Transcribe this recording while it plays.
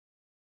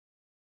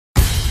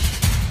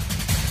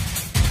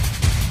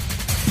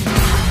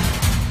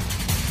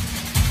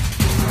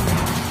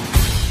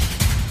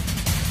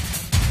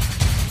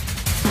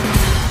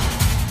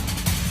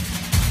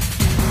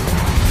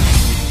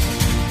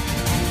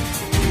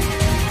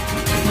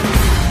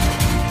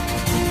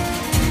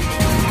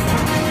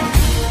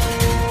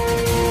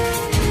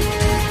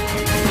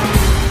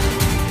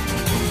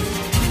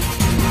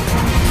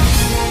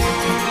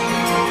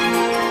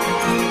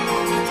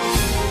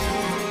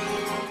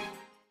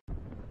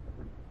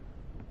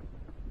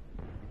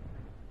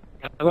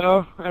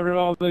Hello, everyone,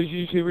 all those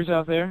YouTubers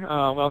out there.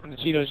 Welcome to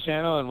Cheeto's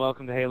channel and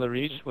welcome to Halo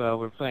Reach. Well,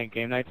 we're playing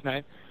game night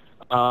tonight.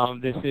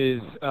 This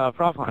is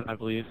Prop Hunt, I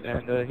believe,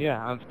 and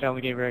yeah, I'm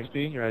Stanley Gamer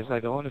XP, your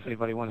eyesight Dolan. If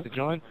anybody wants to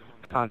join,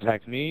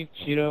 contact me,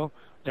 Cheeto,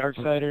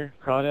 Darksider,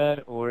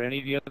 Crawdad, or any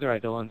of the other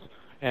Idolans,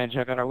 and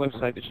check out our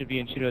website that should be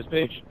in Cheeto's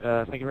page.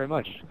 Thank you very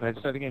much. Go ahead and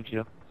start the game,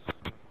 Cheeto.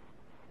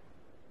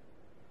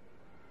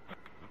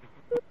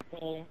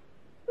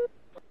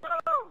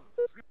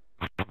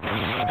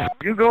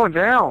 You're going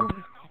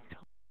down.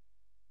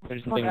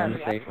 There's nothing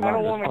unsafe I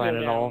don't on want this to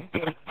planet go at all.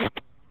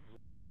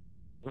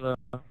 down.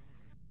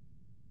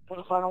 What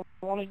if I don't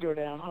want to go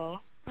down, huh?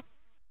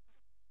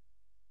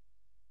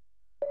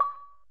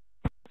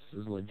 This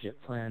is a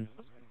legit plan.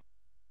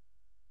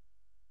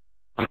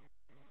 Are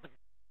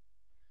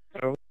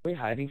we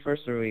hiding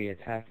first or are we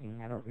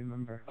attacking? I don't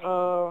remember.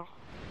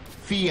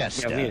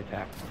 Fiesta. Yeah, we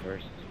attacked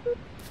first.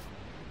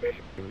 Here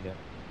we go.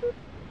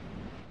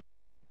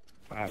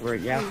 Alright, we're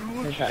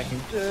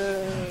attacking.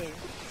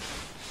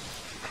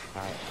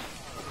 Alright.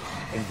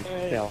 And just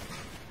stealth.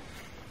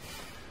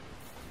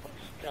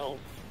 Stealth.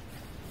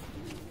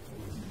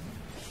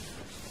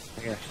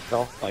 We're gonna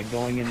stealth by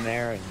going in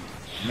there and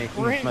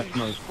making as much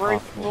noise as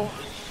possible.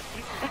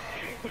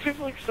 What if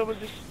like someone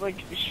just like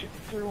shoot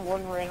through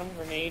one random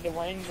grenade and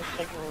went in the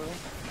second room,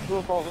 blew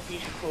up all the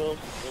fusion coils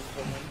and killed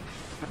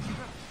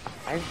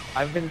someone?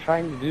 I've been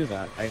trying to do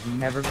that. I've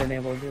never been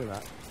able to do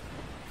that.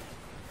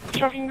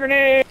 Chucking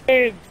grenade!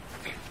 I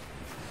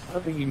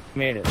don't think you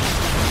made it.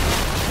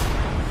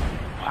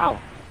 Wow.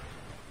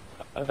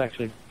 That's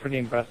actually pretty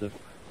impressive.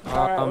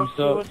 Alright, let's see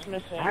so what's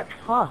missing.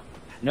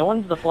 No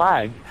one's the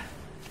flag.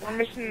 We're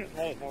missing.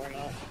 Wait, no, we're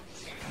not.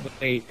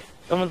 Wait,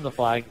 someone's the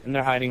flag, and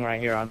they're hiding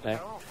right here, aren't they?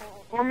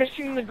 We're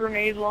missing the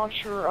grenade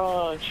launcher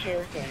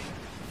chair thing.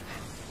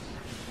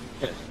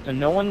 Yes. So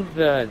no one's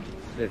the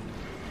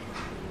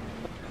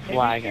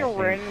flag. If you see a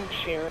random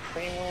chair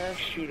anywhere,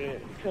 shoot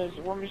it, because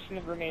we're missing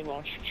the grenade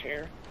launcher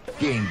chair.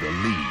 Gain the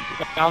lead.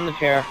 Down the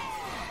chair.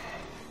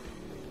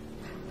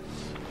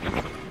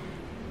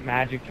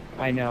 Magic,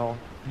 I know.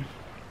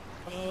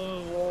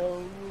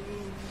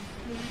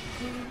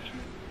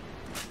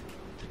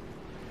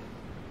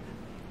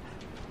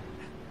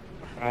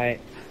 Alright,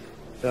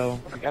 so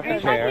I got the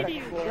chair. Where do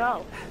you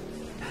go?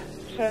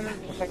 Send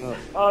it to second.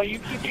 Oh, you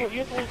have to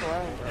look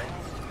around, bro.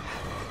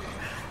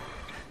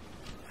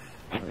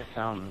 It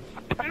sounds.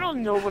 I know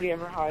nobody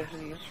ever hides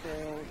in this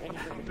room.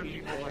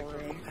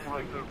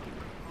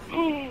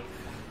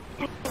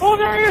 Oh,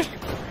 there he is!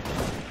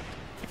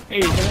 Hey,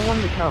 is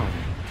anyone to come?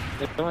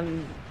 Did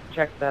anyone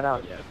check that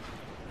out yet?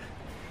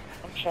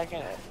 I'm checking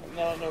it.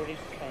 No, nobody's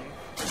come.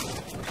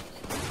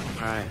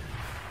 Alright.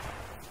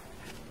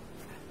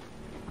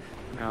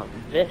 Now,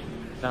 this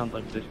sounds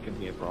like this could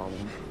be a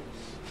problem.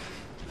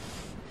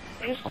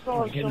 I just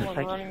saw goodness,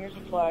 someone running as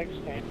a flag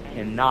stand.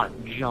 Cannot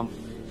jump.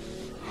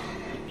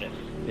 Just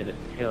did it.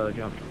 Halo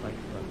jump like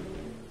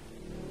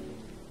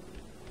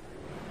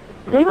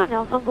that. Is anyone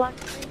else on black?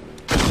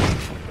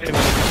 Wait a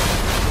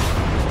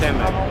minute. Stand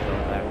back.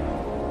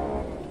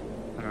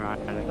 Alright,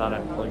 I thought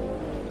I'd like.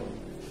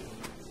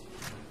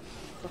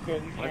 Okay,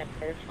 you can't.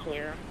 It's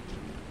clear.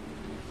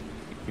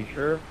 You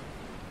sure?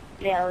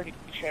 Yeah, I already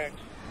checked.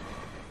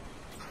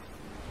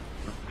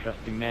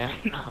 Trusting man.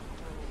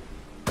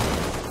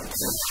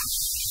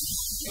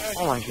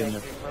 Oh my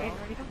goodness.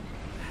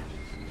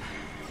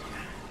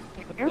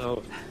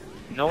 So,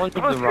 no one's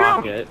with the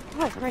rocket.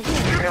 Look, right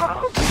here.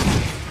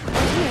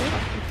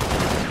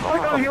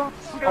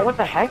 Oh, what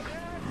the heck?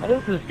 What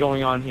is this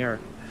going on here?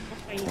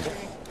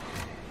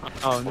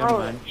 Oh, never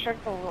mind. Check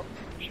the room.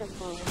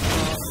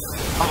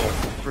 Oh,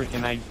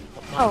 freaking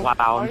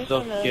wow, I'm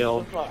so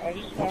skilled. I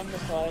just found the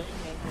flash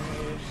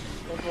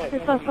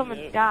and I saw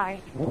someone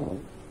die.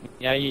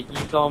 Yeah, you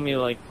saw me,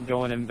 like,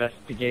 go and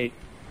investigate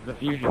the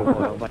fusion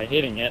coil by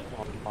hitting it.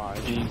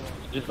 You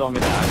just saw me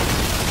die.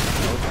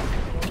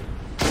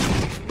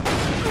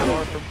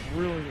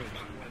 Brilliant.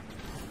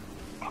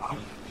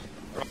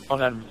 Oh,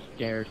 I'm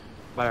scared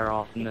by our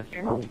awesomeness.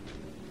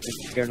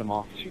 It scared them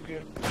off. Too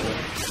good.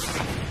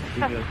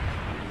 Too good.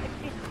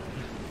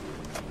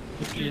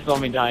 You just saw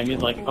me die and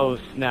he's like, oh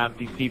snap,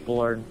 these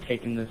people are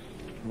taking this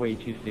way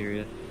too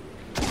serious.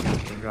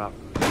 Drop.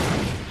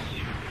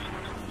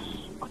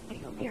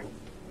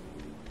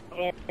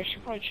 I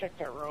should probably check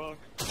that rock.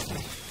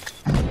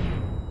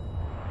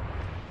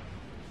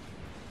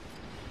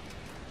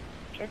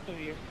 Check the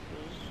vehicles.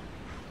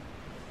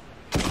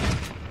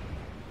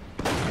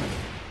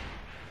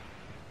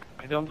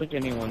 I don't think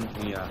anyone's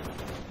the,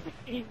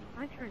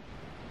 My turn.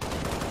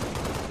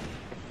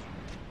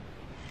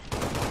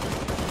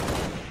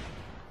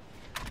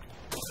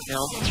 you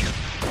know?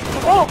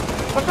 Oh!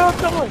 I found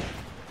someone!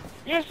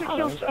 Yes, I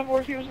killed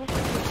someone. He was looking.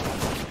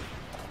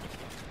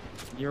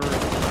 You're a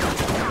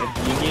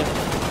genius.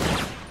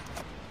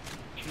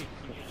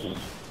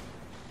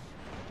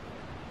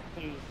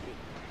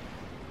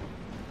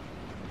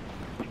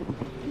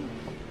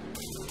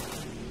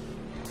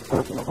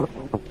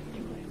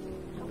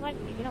 Someone,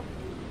 you know.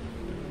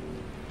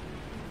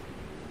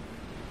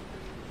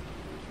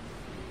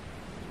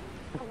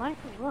 I like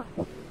the look.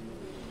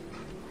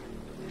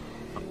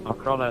 I'll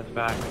crawl that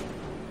back.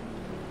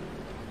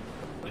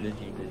 What did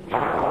he do? What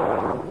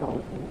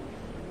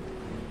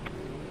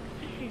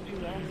did you do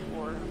that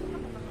for?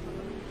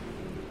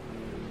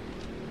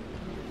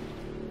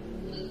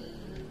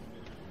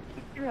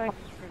 Your ice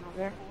cream over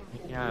there.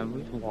 Yeah,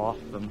 we've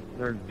lost them.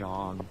 They're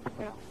gone.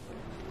 Yeah.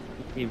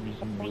 He was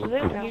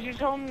Did you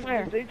tell them?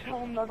 Where? Did they tell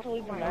them not to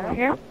leave the Over map?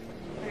 here?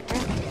 Right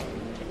here?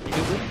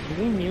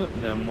 we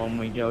mute them when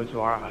we go to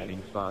our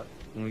hiding spot.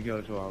 When we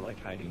go to our,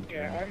 like, hiding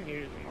Yeah, spot. I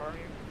muted them already.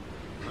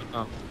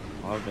 Oh,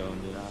 I'll go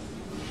and do that.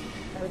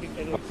 I already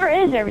did it. Where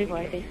is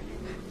everybody?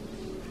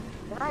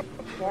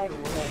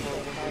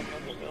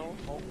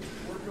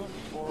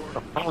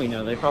 Oh, we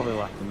know, they probably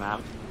left the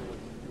map.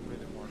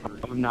 I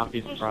would not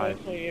be surprised.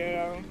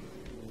 Yeah.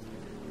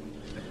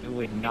 It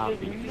would not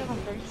be. There's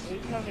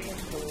nothing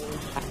against the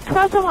rules. I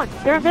saw someone.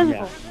 They're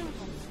invisible.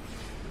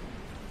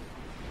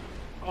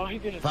 Oh, he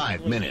did it.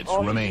 5 minutes Oh,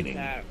 he did remaining.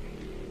 that.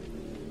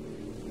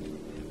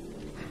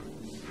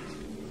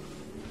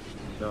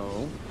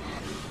 So,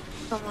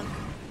 Someone.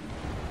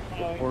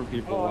 Oh, 4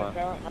 people oh, left. I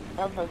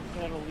found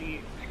that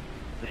elite.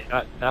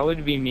 That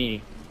would be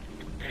me.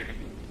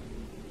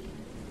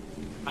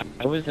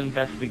 I was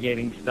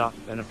investigating stuff,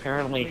 and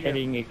apparently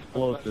hitting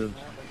explosives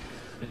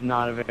is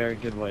not a very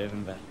good way of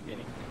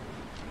investigating.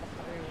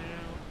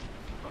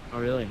 Oh,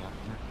 really not?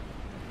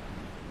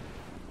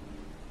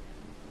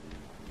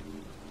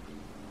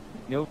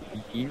 Nope,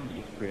 he's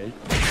Chris.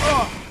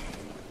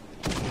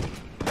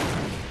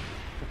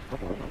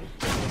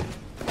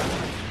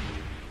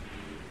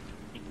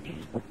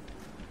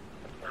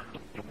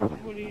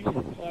 What do you do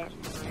last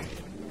night?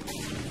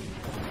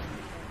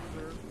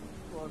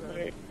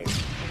 Wait, let me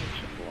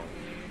check along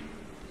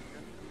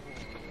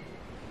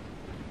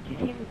You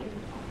see me too.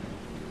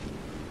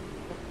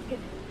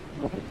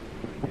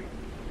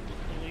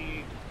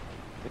 elite.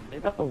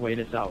 They've got to wait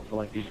us out for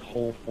like these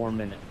whole 4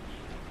 minutes.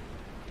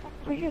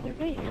 Over here, their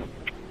base.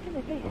 In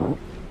their base. No,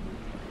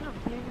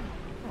 they're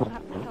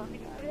not.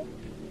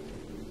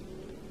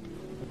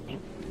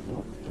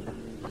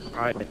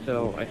 Alright,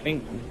 so I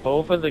think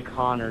both of the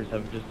Connors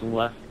have just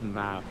left the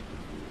map.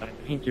 I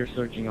think you're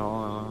searching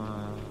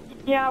all...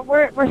 Yeah,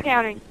 we're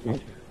scouting.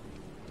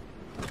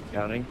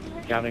 Scouting?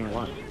 Scouting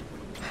what?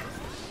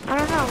 I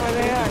don't know where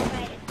they are.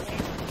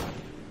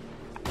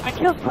 I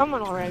killed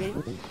someone already.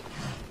 Okay,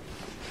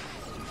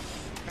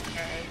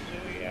 so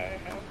yeah, I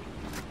have.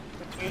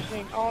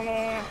 Using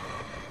Anna.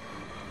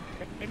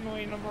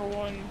 Emily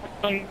 #1.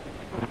 Come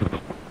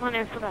on,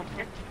 answer that.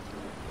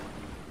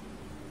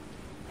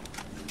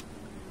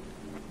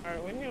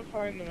 Alright, we need to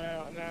find them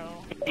out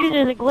now. Dude,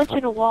 there's a glitch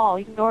in the wall.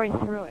 You can go right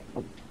through it.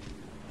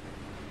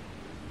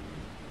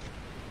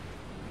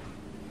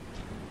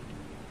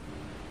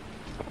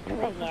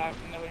 Where's that?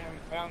 No, we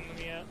haven't found them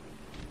yet.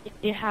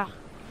 Yeah.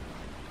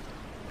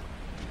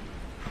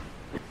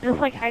 Just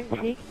like hide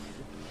and seek.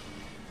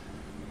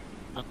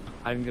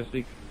 I can go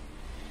speak.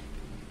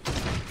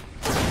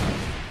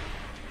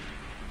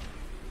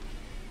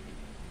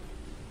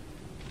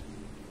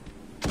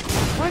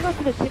 I wanna go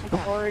to the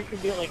TikTok. Or it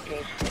could be like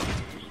this.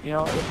 You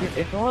know,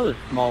 if one of the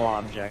small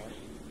objects,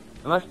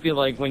 it must be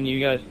like when you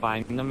guys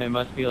find them, it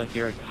must be like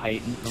you're a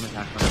kite and someone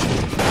attacks on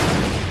you.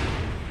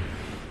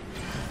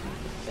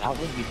 That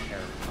would be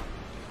terrible.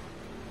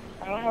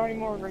 I don't have any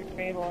more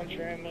grenade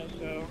launcher ammo,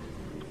 so.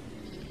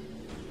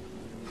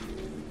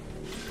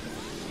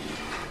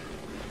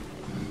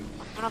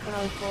 I'm up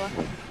another floor.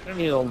 It's gonna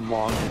be the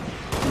longest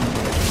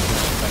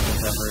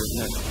seconds ever,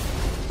 isn't it?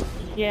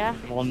 Yeah.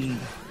 We'll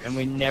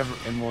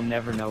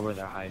never know where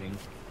they're hiding.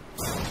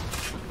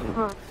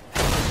 Huh.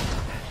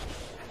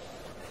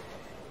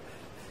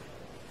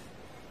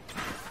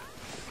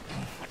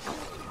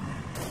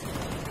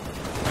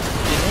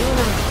 Did anyone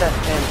ever get that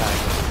sandbag?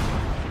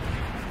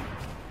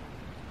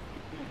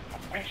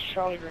 I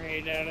shot a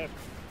grenade at it.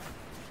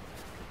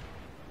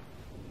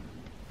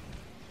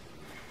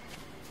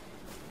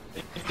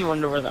 If you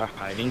wonder where they're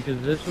hiding,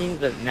 because this means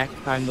that next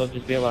time they'll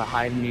just be able to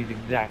hide in these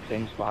exact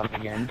same spots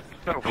again.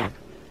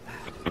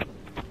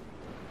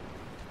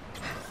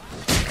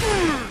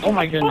 Oh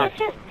my goodness.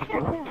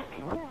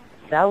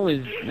 That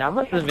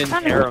must have been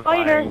Found a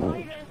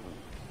terrifying.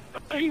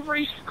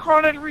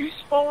 Crawdad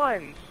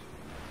respawns!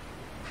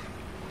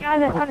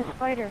 Guys, I found a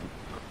spider.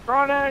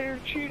 Crawdad, you're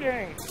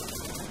cheating!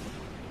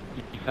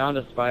 You found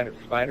a spider.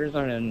 Spiders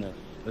aren't in this.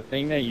 The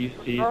thing that you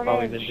see is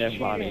probably the dead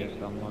body of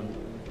someone.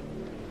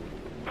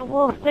 A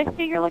little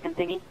 6-figure looking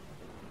thingy?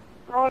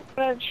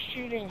 Crawdad's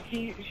cheating.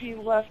 He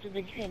left and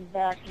then came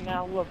back, and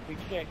now look, we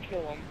can't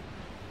kill him.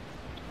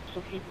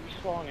 So keep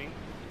respawning.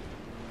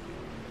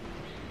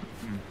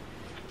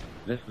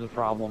 This is a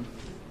problem.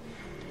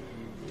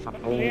 How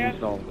will we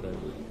solve this?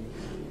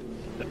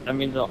 That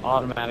means they'll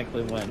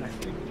automatically win, I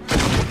think.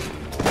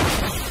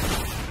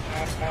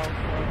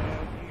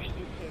 You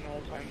should put an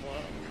all-time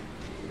low.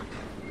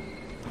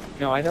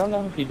 No, I don't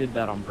know if he did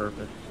that on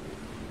purpose.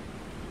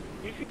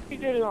 If he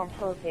did it on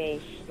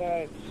purpose,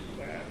 that's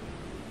sad.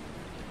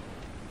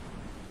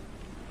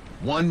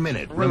 1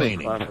 minute Really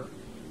remaining. clever.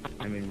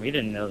 I mean, we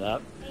didn't know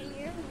that.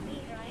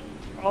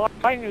 Oh,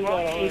 I knew that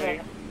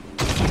already.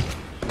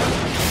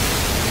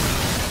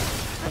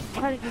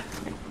 Try to do.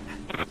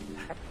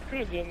 Could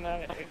have done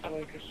that if,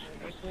 like,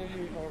 as soon as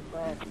we were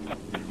out.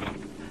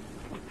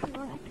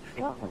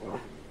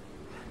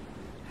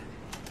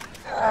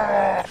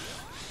 I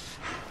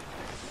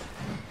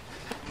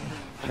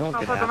don't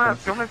get Outside the map,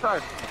 come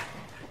inside.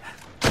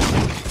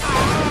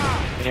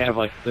 We have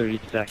like 30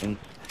 seconds.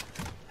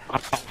 I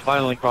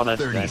finally crawled that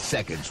 30 deck.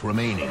 seconds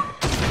remaining. No,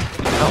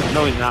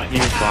 he's not.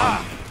 He's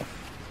gone.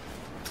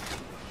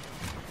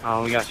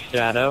 Oh, we got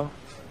Shadow.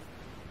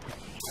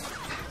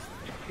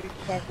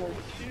 Backward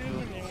 2,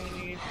 and then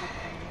we need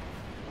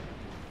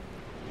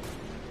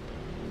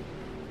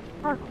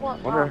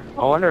Parkour.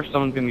 I wonder if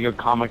someone's gonna go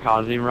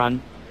kamikaze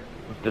run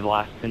with the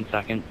last 10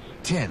 seconds.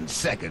 10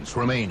 seconds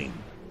remaining.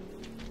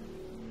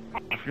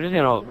 If you're just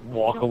gonna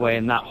walk away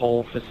and that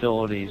whole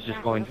facility is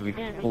just going to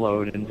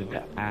explode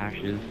into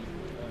ashes.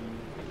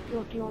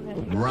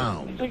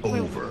 Round it's like we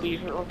over.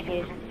 leave it real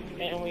quick,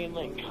 and we,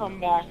 like, come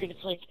back, and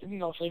it's like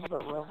nothing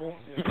but rubble.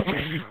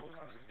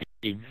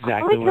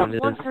 Exactly what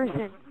it One is.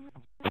 person.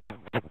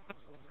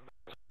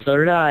 So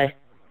did I.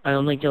 I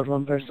only killed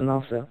one person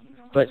also.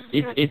 But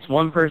it's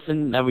one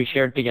person that we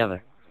shared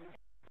together.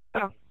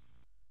 Oh.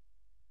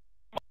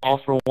 All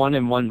for one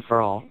and one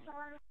for all.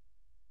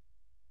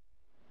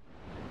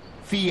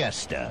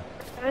 Fiesta.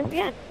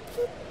 Again.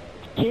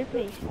 Excuse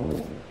me.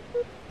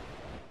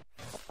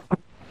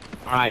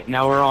 Alright,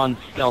 now we're on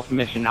Stealth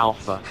Mission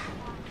Alpha.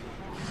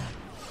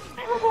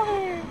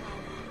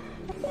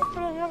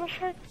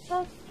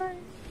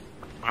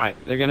 Alright,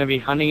 they're gonna be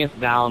hunting us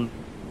down.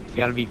 We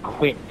gotta be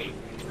quick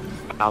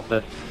about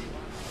this.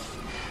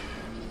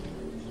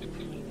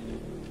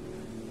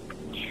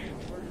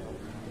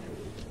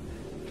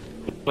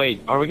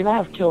 Wait, are we gonna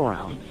have kill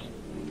rounds?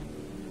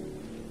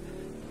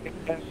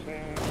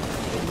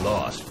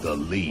 Lost the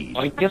lead.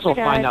 Well, I guess we'll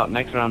find out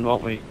next round,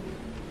 won't we?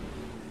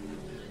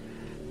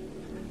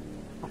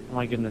 Oh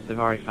my goodness, they've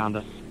already found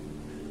us.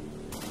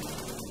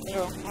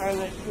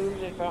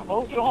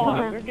 Oh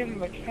god, they're getting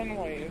the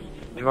Kenways.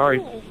 They've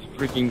already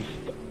freaking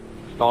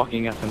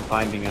stalking us and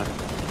finding us.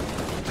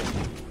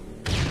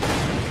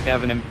 They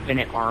have an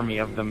infinite army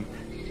of them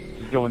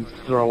just go and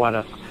throw at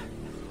us.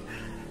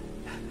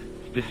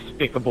 It's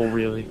despicable,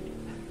 really.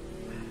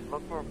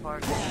 Look for a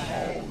flag.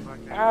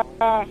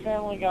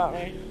 Family got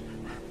me.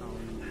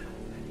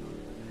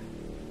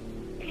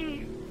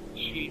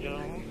 Cheeto,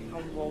 I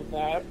love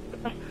that.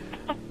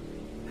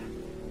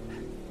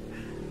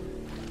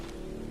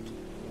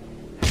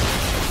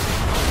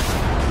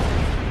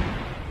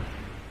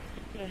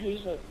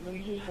 Who's the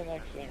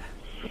next thing?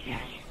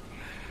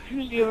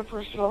 Who's the other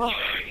person alive?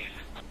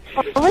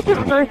 Oh, what's the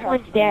first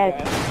one's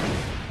dead?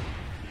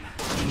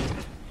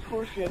 Of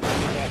course you have to be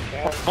that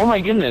bad. Oh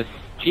my goodness,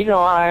 Cheeto and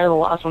I are the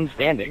last one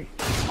standing.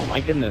 Oh my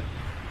goodness.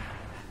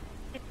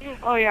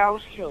 Oh yeah, I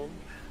was killed.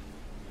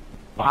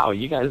 Wow,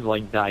 you guys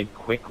like died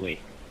quickly.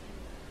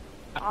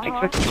 I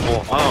expected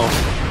oh,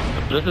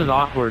 this is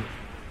awkward.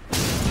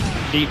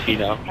 See,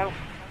 Cheeto. I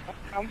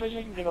don't think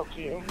I can get up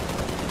to you.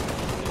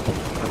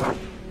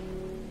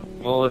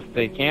 Well, if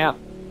they can't,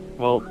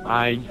 well,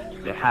 I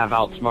have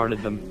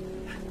outsmarted them.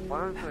 Why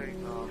don't they,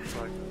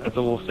 like... That's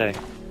what we'll say.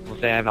 We'll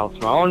say I've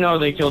outsmarted. Oh no,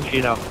 they killed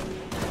Cheeto.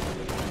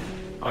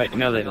 Oh, wait,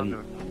 no, they didn't.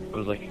 It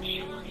was like... I'm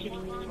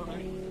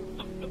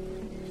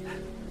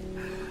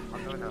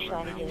doing that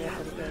Trying to right get me up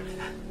for the day.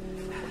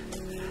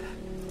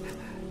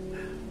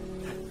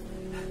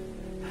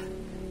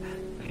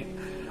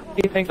 What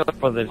do you think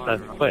for this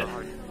as a quit?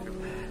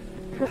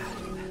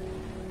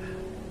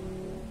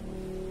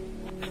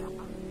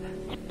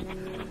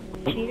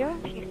 Cheeto?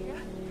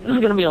 This is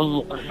gonna be a,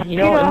 you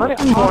know, it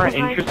must be more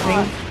interesting.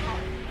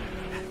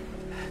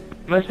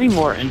 It must be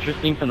more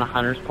interesting from the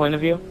hunter's point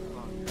of view.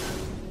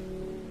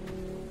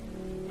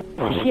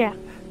 Yeah.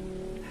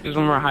 Because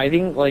when we're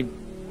hiding, like,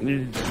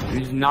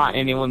 there's not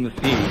anyone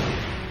to see.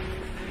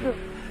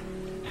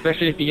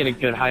 Especially if you get a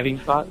good hiding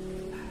spot.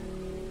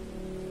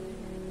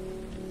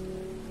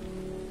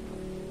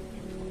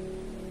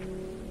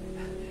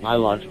 My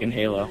logic in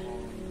Halo.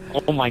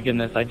 Oh my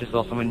goodness, I just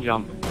saw someone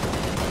jump.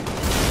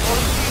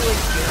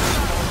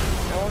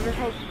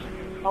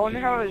 I wonder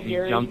how his He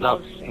jumped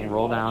up and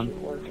rolled down.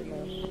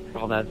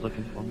 All Dad's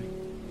looking for me.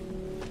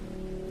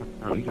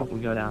 Alright, we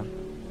go down.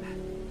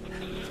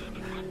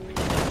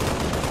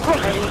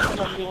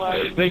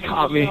 They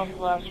caught me. The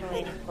last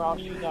remaining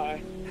props, you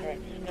die. Alright,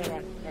 never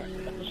mind.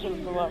 Alright, this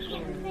is the last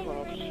remaining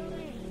props.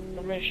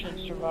 Your mission,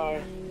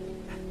 survive.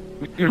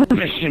 Your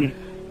mission,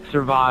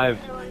 survive.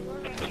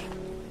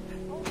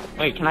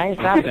 Wait, can I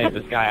assassinate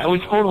this guy? I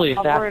would totally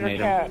assassinate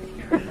him.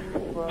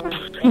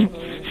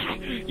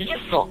 You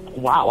just saw,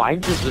 wow, I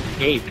just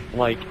escaped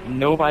like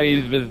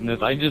nobody's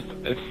business. I just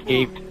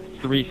escaped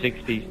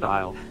 360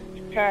 style.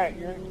 Cat,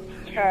 your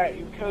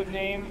code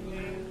name.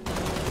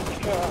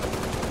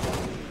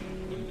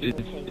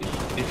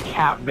 It's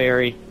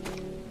Catberry.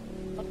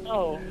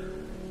 No,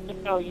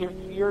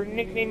 your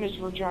nickname is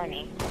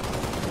Regina.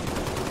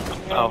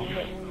 Oh.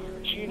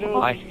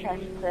 Cheeto Hi.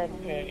 Khaki Crab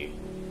Patty.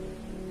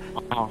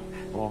 Oh,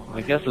 well,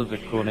 I guess those are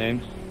cool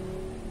names.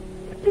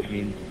 I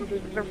mean,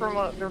 They're from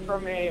a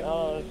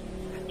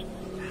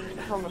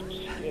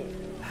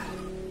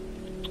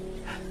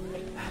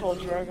it's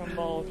called Dragon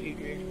Ball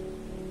GP.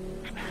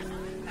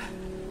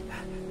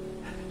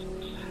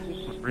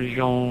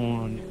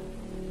 Region.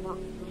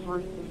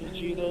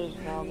 Vegeta is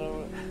now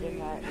known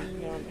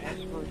as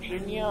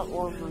Virginia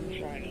or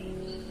Virginia.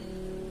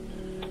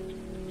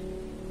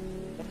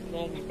 And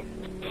then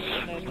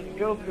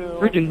Goku.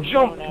 Freaking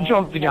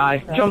jump the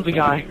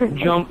guy,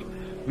 jump.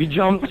 We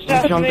jumped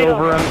Assassinate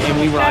over him. him, and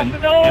we run,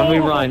 and we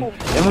run,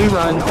 and we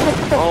run.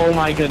 Oh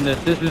my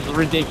goodness, this is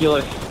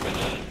ridiculous.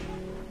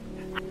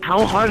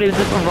 How hard is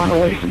it to run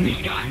away from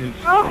these guys?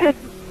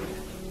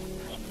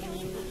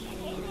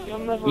 You'll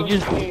never We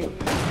just- escape.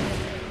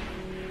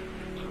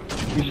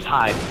 We just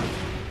hide.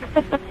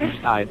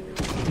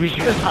 We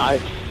just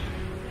hide.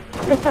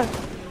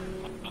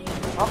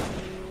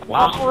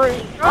 Wow.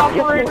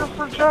 Operator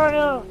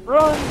Virginia,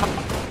 run!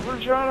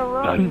 Virginia,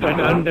 run!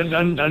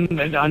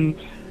 Dun.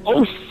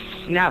 Oh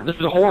snap! This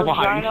is a horrible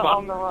hiding Virginia spot.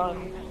 on the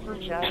run.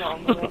 Virginia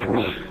on the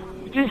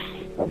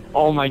run.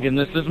 Oh my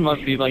goodness, this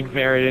must be like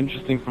very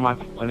interesting from my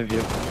point of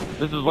view.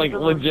 This is like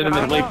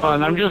legitimately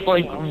fun. I'm just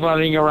like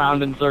running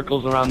around in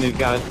circles around these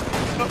guys.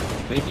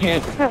 They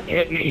can't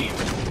hit me.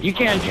 You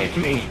can't hit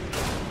me.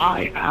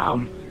 I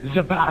am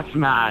the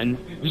Batman.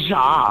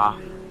 Ja.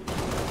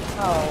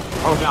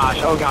 Oh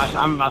gosh,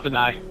 I'm about to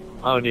die.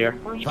 Oh dear.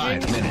 5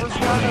 minutes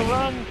Virginia,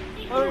 run!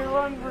 Hurry,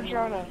 run,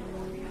 Virginia!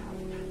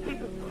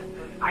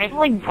 I'm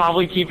like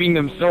probably keeping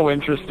them so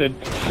interested.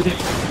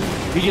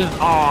 Because,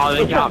 oh,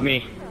 they got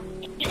me.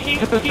 He's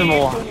Hit the the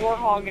symbol.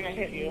 warthog gonna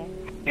hit you.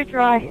 Good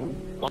try.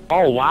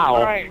 Oh wow.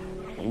 Alright.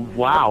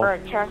 Wow.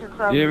 Alright, Tracker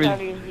Crab There is-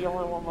 Patty is the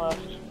only one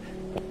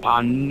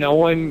left. No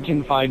one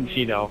can find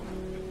Cheeto.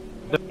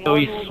 So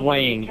he's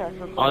swaying.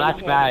 Oh,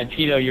 that's bad.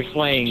 Cheeto, you're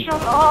swaying.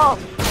 Shut up!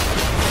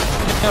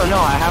 No,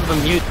 I have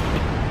them mute.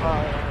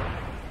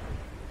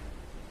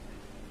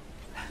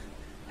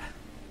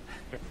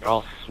 They're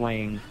all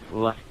swaying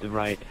left to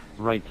right,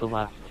 right to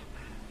left.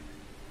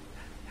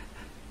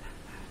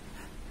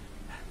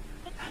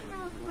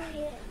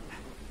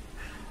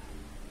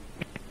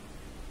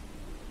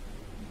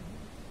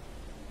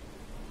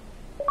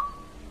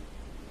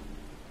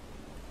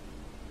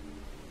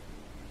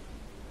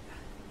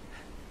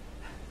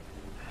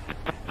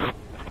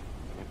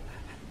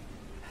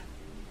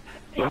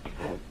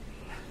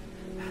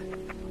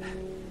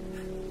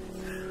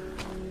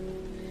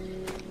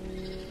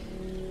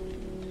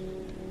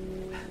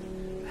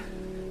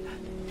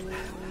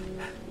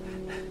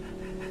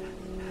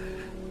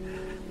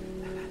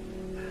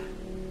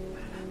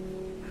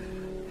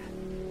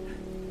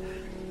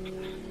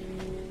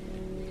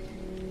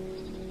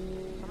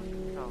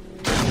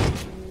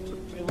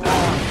 We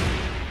lost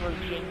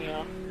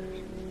Virginia.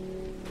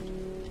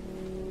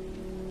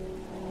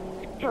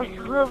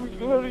 Tracker Crab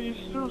Patty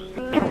is so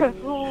sad.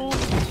 Oh,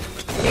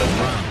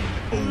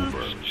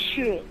 Over.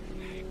 shit.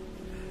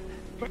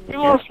 We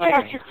lost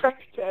Tracker Crab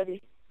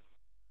Patty.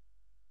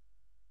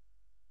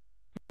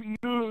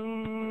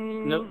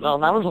 No, well,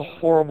 that was a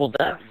horrible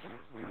death.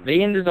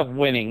 They ended up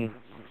winning.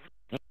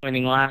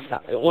 Winning last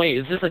time. Wait,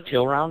 is this a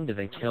kill round? Did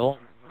they kill?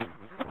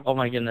 Oh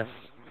my goodness.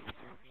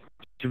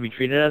 Should we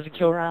treat it as a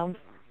kill round?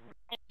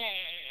 I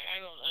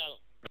don't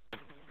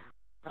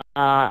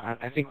know.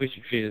 I think we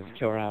should treat it as a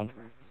kill round.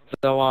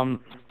 So,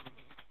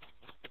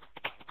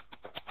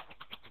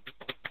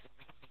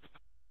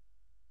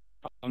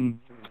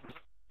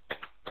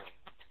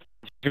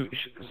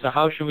 so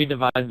how should we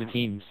divide the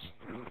teams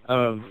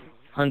of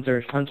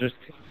Hunter's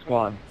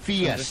squad?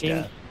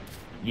 Fiesta.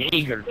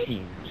 Jaeger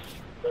teams.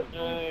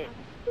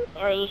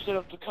 Alright, let's set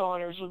up the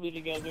Connors. We'll be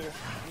together.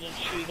 And then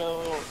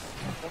Cheeto.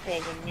 Okay,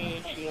 then me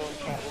and Cheeto and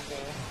Cat will go.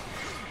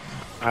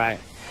 Alright,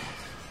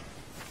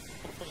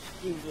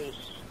 Let's do this.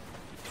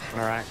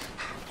 alright.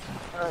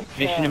 Alright,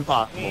 Mission Cat,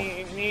 Impossible.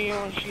 Me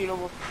and Cheeto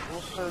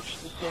will search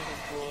the second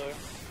floor.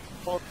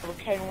 Both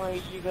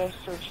Kenways, you guys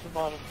search the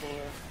bottom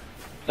floor.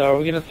 So are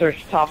we gonna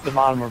search top to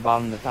bottom or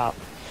bottom to top?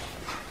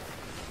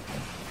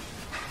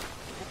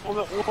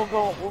 We'll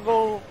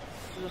go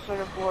to the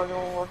second floor and then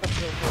we'll work up to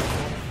the first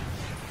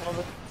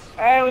floor.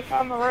 Hey, we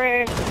found the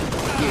ring!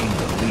 Gain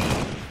the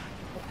lead.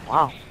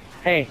 Wow.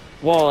 Hey,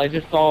 whoa, I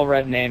just saw a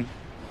red name.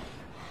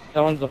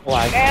 Someone's a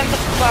flag. And the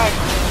flag!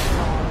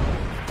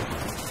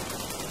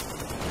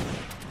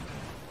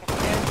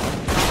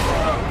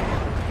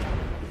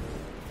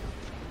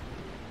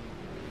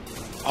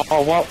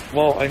 Oh,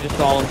 whoa, I just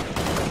saw him.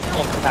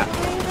 Oh, crap.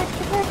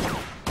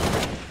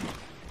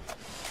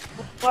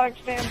 The flag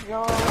stand's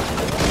gone.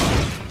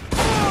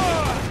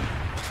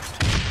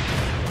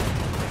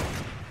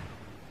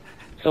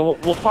 So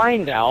we'll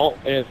find out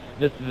if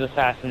this is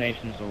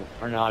assassinations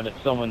or not, if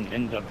someone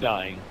ends up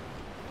dying.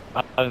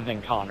 Other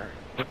than Connor.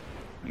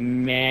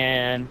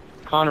 Man,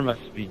 Connor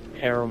must be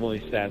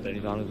terribly sad that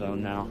he's on his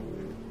own now.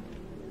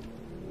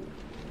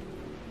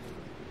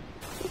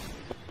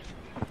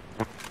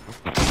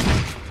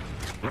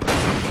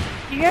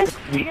 You guys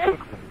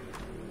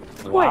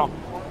Wow.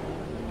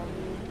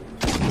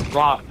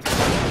 Rock.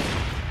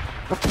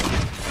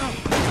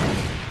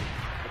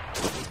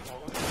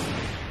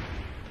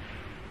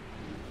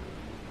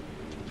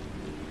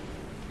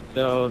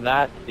 So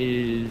that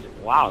is,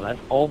 wow, that's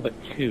all but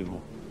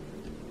 2.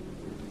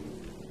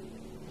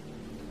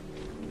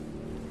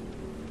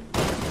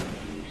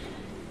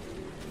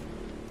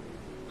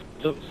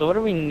 So what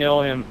do we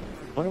know him?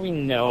 What do we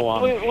know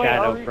on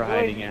Shadow for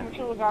hiding in? Can we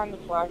kill the guy in the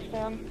flag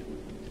stand?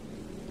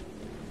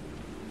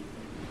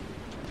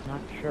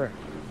 Not sure.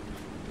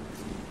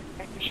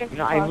 You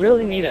know, I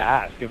really need to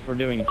ask if we're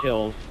doing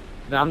kills.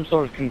 I'm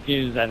sort of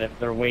confused that if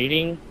they're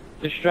waiting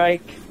to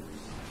strike.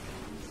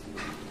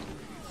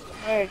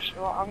 Wait,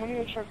 well, I'm gonna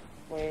go check.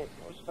 Wait,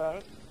 what's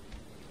that?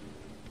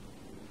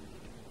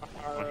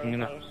 I'm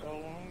gonna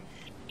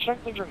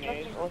check the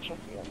grenade or check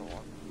the other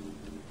one.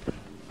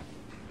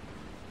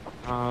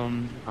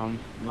 I'm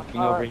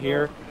looking over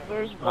here.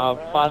 There's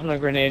plasma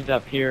grenades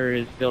up here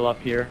is still up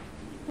here.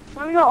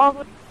 Let me go all the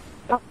way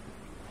up.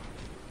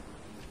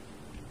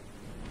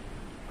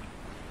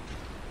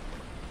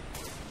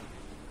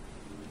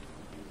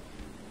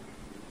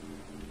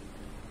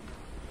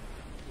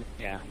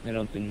 Yeah, they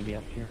don't seem to be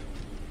up here.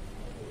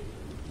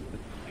 It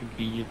could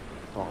be.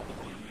 Oh,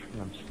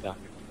 I'm stuck.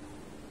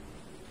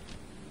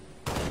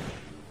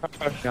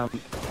 Jump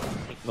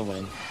the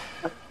win.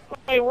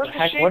 Wait, where's the the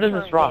heck? shade What is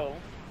turret this rock? go?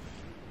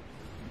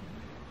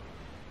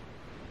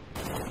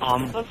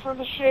 Look for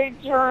the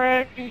shade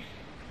turret.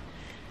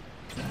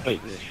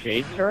 Wait, the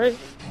shade turret?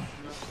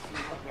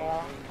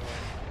 Yeah.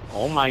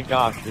 Oh my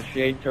gosh, the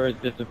shade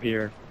turret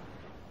disappeared.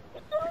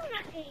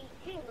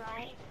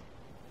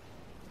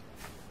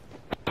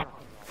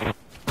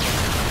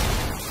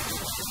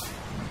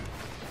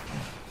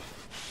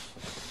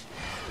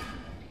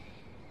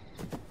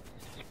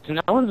 So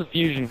that one's a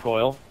fusion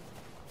coil.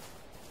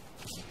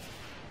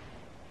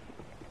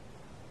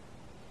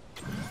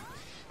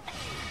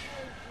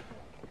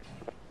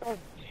 Oh,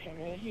 damn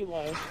it, he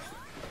left.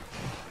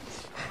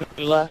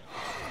 Who left?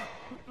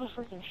 The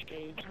freaking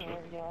shade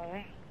turret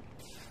guy.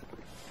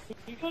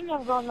 You couldn't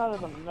have gone out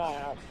of the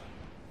map.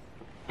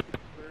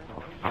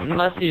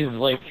 Unless he's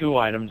like 2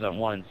 items at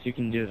once, you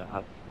can do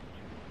that.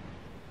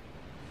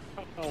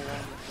 Oh,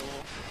 wonderful.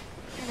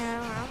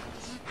 No.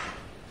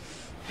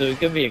 So it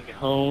could be a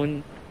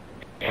cone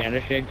and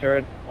a shade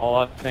turret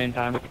all at the same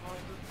time.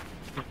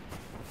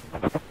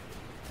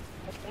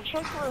 We'll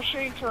check for a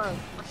shade turret.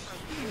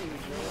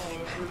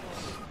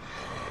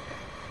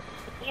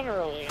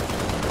 Literally.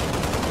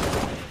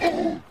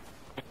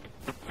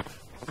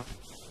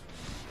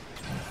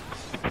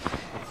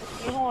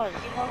 Hold on,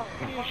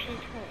 see a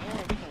shade turret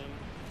anything.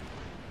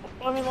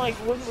 I mean, like,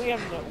 wouldn't we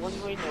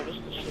notice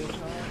the shade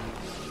turret?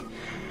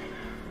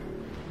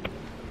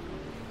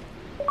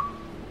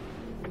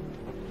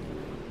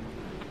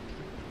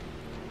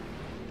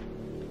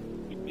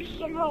 If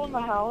somehow in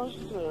the house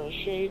the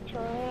shade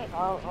turret,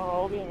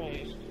 I'll be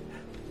amazed.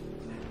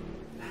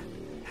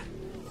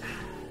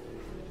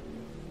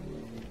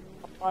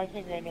 I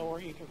think I know where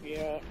he could be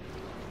at.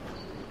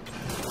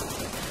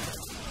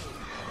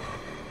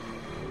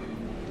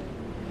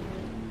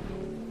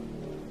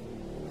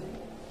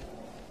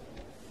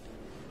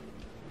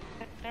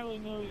 I really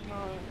know he's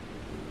not.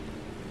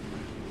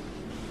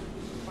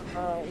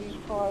 He's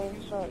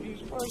probably still in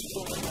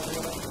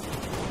there.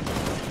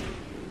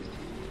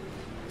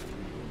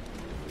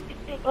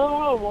 I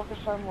don't know, walk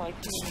if I'm like,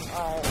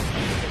 all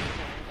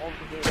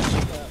the good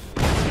stuff.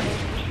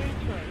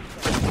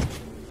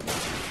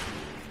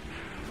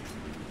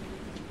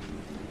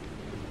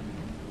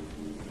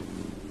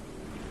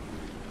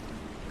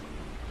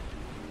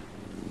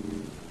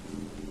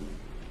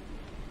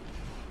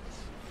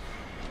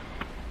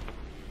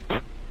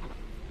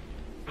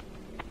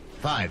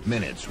 Five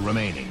minutes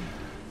remaining.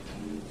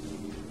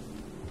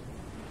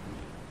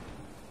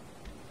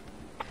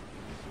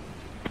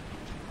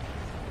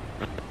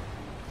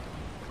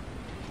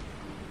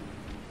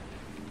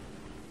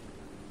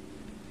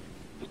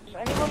 Does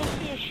anybody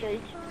see a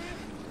shade turret?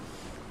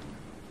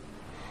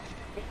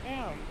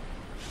 Damn.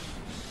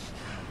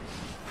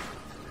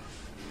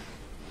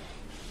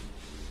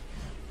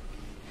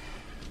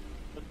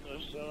 But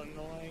they're so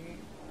annoying.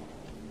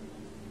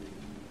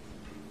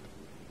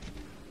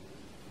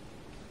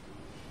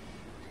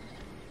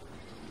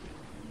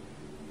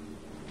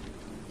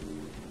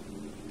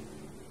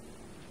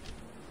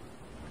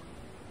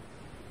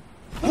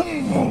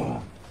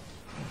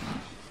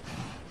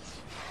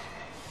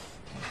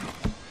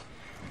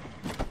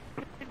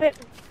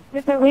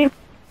 Did they leave?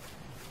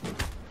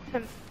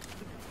 There's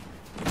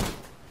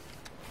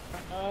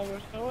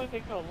no way they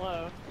could have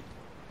left.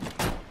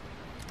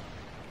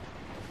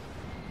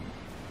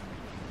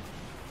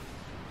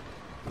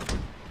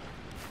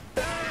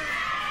 Oh,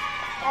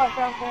 I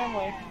found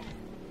family.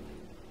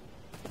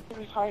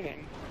 Who's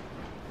hiding?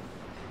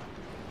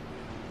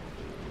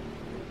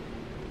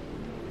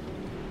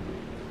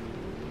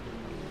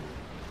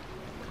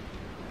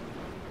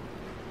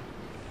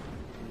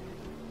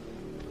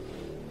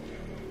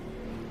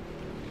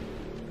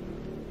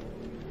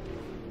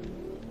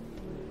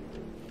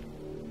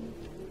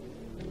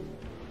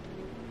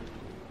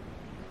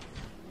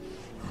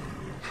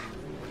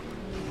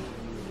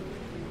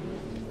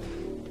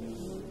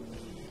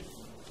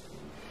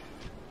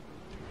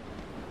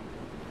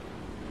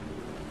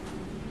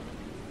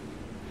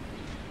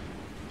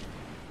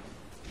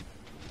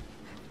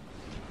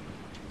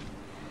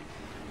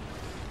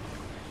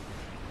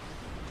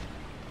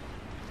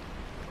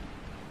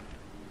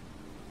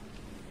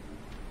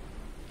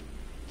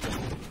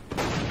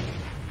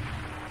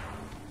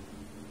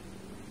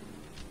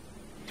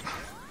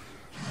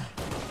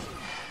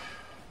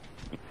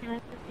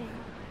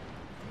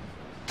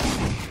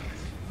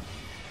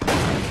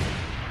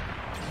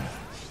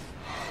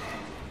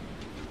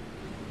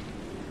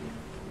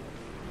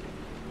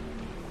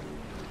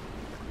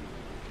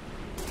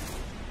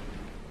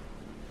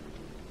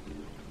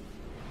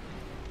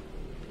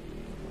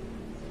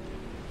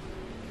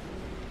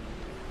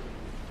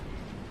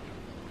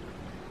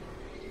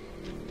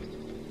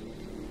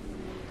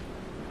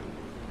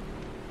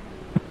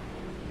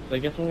 So I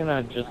guess I'm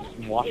gonna just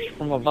watch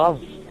from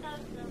above,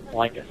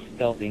 like a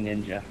stealthy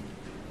ninja.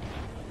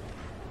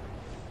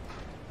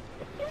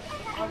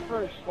 I'm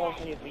very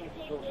stealthy if you can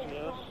still see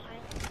us.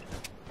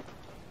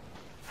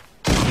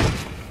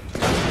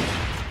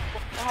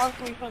 Well, how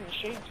can we find the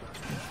shades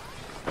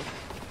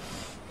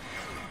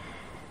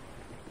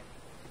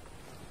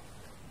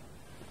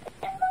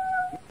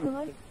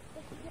room?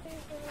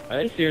 Are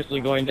they seriously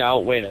going to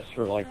outwait us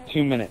for like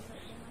 2 minutes?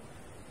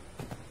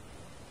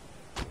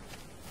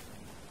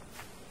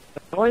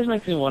 It always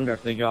makes me wonder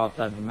if they go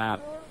outside the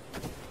map.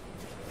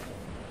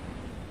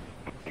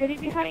 Could he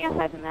be hiding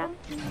outside the map?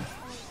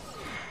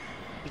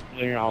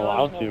 They're not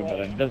allowed to, but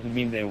it doesn't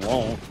mean they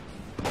won't.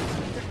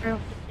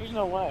 There's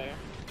no way.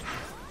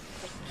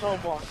 It's all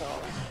blocked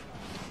out.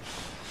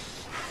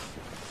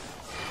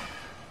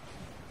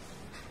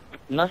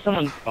 Unless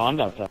someone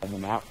spawned outside the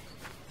map.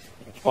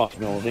 It's a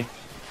possibility.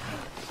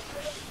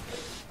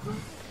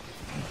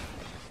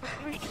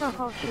 Where's the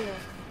whole shield?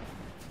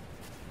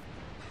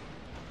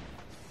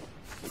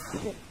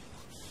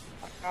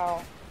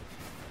 Ow.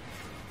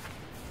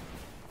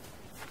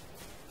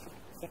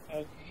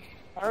 I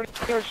already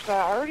searched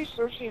that. I already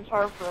searched the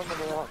entire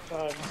perimeter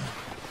outside.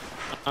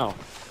 Oh.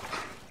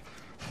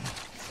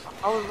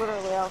 I was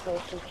literally out there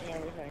searching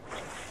everything.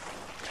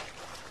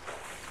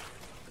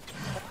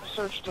 I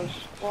searched the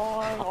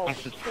spawn, all the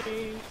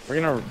cities. We're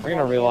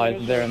gonna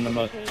realize they're in the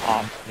most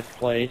obvious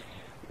place.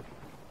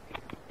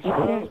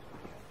 Wait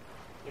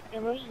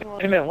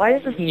a minute, why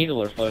is this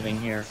needler floating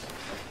here?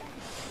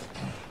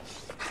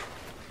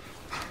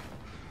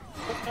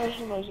 Those are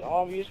the most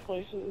obvious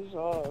places,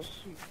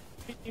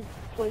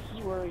 places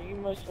where you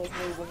most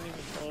likely wouldn't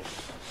even look.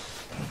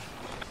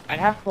 I'd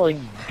have to like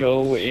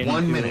go into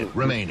 1 minute the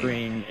remaining.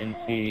 screen and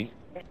see.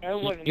 I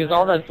wouldn't Because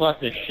all that's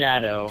left is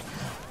Shadow.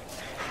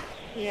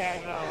 Yeah,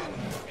 I know.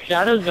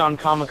 Shadow's gone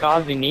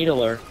kamikaze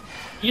needler.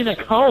 He's a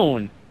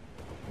cone!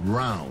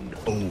 Round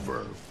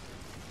over.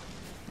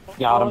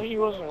 Got Well, him. he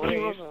wasn't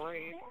right.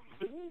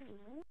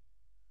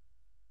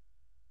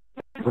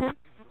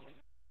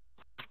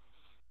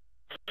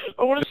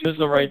 I want to see This is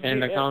the right someone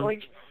get- Endercon.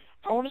 like,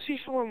 I want to see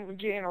someone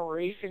get in a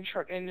race and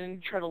then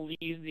try to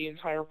leave the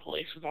entire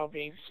place without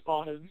being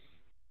spotted.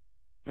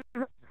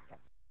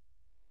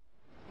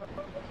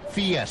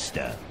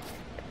 Fiesta.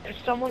 If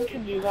someone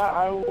can do that,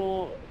 I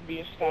will be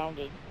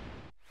astounded.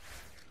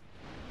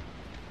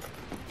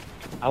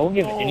 I will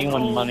give Oh,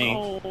 anyone no, money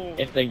no.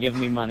 if they give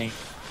me money.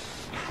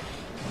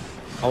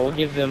 I will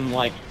give them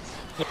like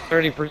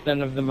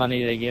 30% of the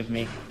money they give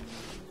me.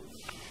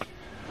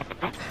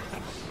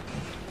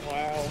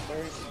 Wow,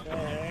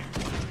 30%.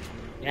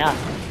 Yeah.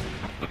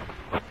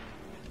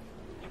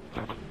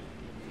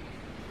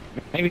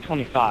 Maybe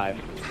 25.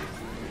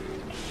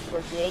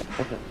 We're good.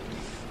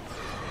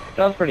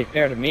 Sounds pretty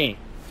fair to me.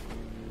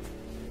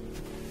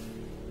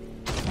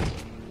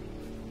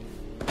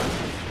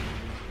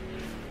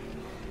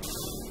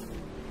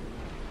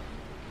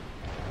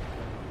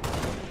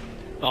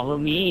 Follow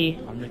me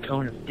on the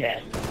cone of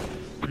death.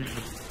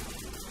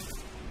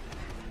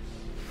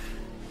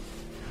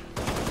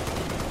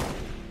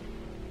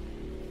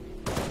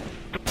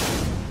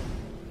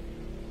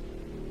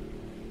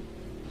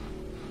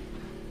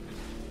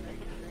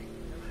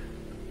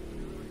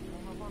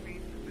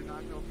 Do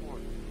not go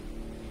forward.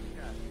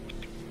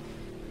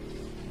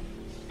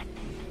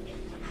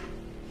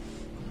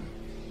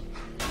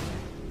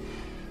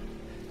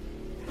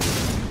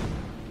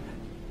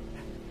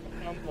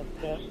 I'm the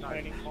best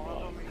hiding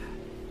spot.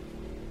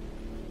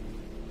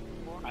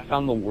 I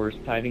found the worst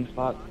hiding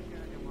spot.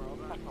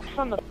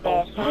 I'm the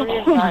best.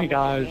 Oh my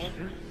gosh.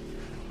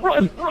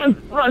 Run,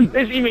 run, run!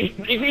 They see me!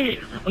 They see me!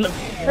 On the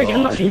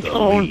freaking fucking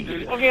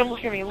cone! Okay,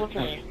 look at me, look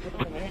at me,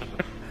 look at me.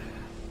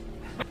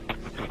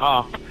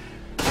 Oh.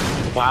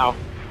 Wow.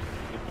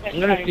 I'm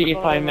gonna see if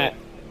I met...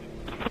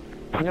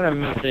 I'm gonna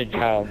message,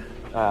 oh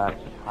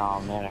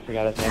man, I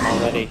forgot his name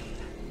already.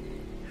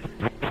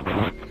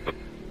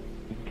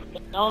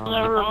 They'll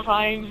never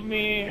find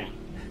me.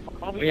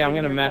 Yeah, I'm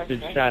gonna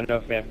message Shadow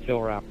if we have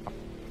kill round.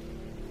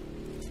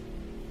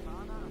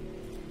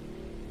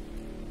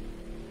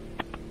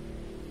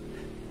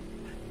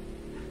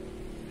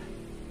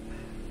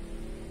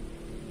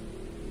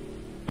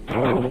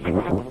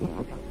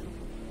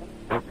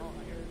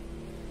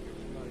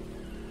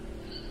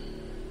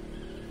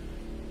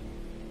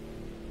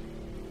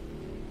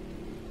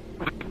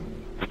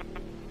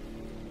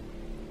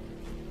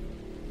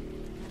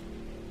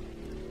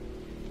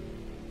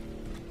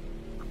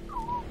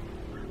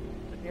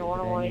 You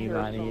wanna hear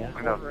Anybody, some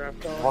I know. rap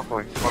going? Walk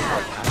away. Walk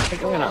away. I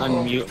think I'm gonna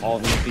unmute all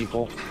these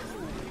people.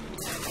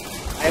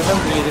 I have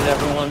unmuted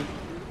everyone.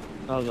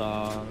 Hold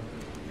on.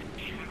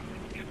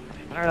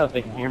 I don't know if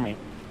they can hear me.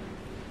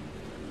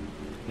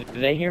 Do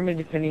they hear me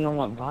depending on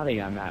what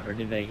body I'm at, or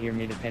do they hear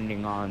me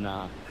depending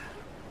on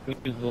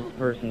who's the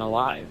person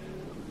alive?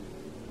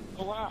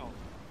 Oh wow.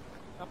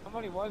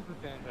 Somebody was the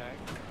sandbag.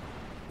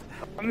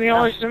 I'm the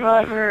only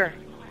survivor.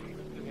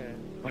 Okay.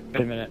 Wait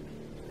a minute.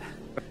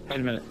 Wait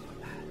a minute.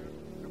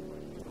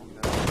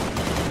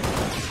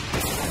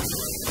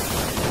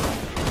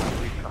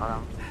 We shot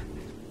him.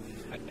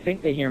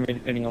 think they hear me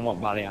depending on what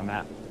body I'm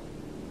at.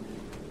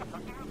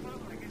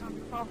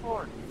 Top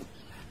floor.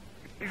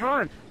 He's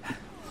running.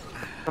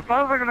 The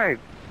fire grenade.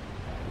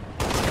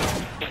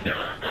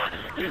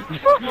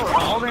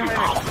 Holding it.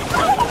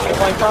 Oh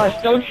my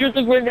gosh, don't shoot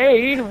the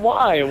grenade!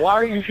 Why? Why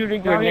are you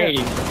shooting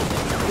grenades?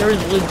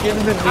 There's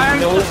legitimately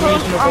no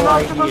reasonable I'm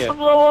not supposed idea. to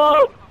blow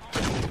up!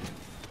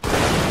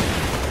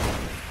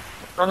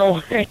 Run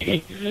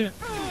away!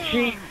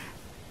 Cheat!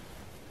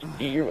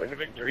 You win the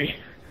victory.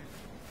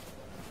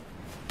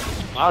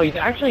 Wow,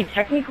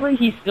 technically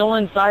he's still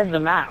inside the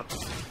map.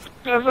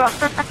 Cause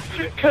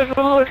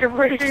I'm looking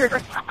right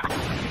here.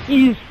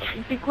 He's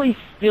technically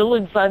still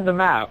inside the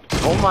map.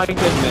 Oh my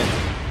goodness.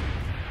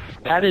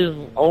 That is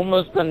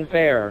almost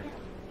unfair.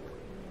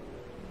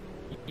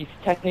 He's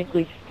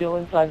technically still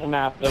inside the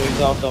map, though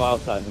he's also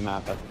outside the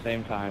map at the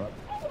same time.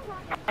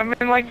 I'm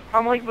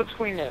like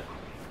between it.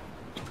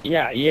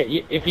 Yeah,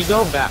 if you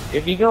go back,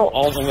 if you go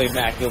all the way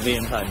back, you'll be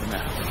inside the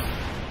map.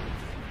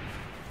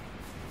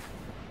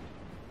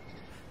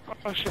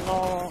 Oh shit,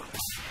 no.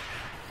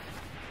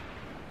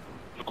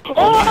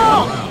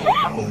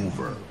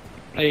 Over.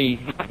 Hey,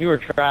 you were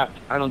trapped.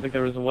 I don't think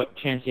there was a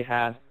chance you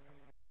had.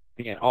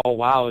 Again, oh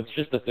wow, it's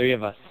just the three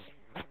of us.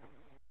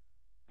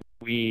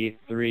 We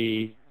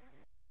three.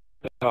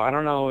 So I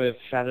don't know if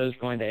Shadow's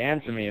going to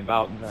answer me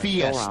about the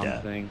Fiesta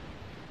round thing.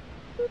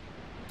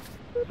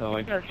 So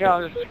I That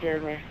cow just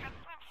scared me.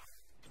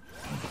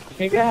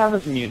 think I have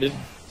us muted.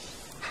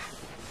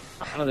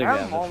 I don't think I I'm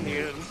have all us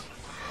muted.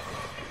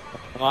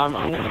 Well, I'm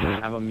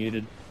gonna have them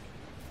muted.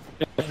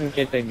 Just in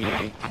case they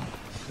mute me.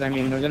 'Cause I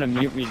mean, they're gonna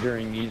mute me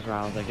during these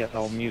rounds. I guess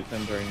I'll mute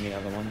them during the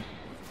other ones.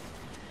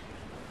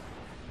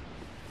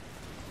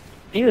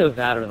 Either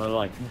that or they're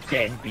like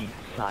deadbeat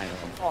silent.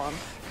 Hold on.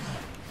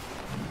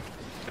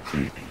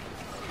 I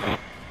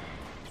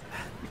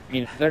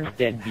mean, if they're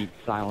deadbeat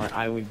silent,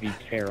 I would be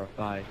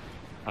terrified.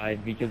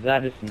 Because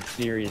that is some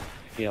serious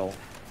skill.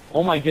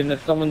 Oh my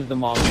goodness, someone's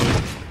demolished me.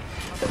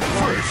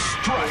 First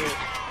strike.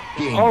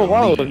 Gain Oh, the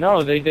whoa, lead.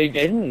 no, they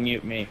didn't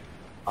mute me.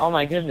 Oh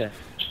my goodness.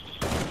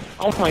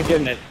 Oh my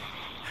goodness.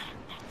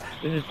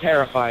 This is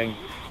terrifying.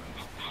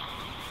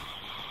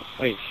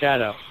 Wait,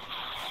 Shadow.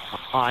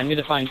 Oh, I need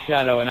to find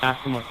Shadow and ask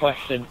him a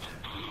question.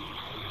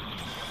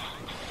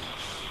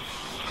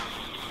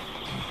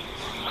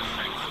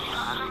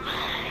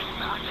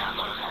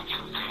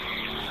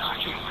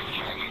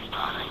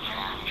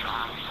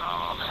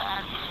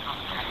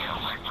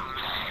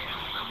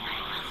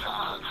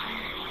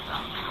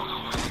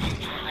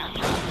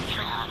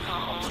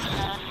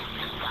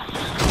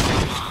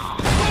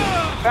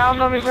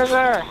 Found them over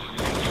there.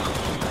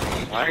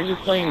 Why are you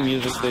playing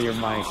music to your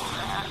mic?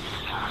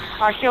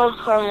 I killed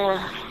someone.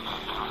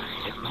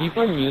 If you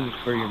play music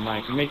for your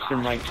mic, it makes your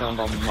mic sound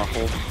all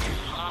muffled.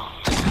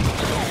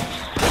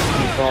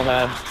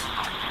 Crawdad.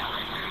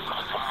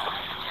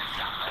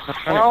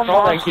 Well,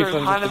 Crawdad keeps monsters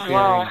on might as disappearing.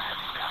 well.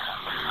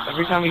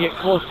 Every time we get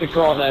close to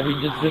Crawdad,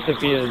 he just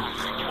disappears.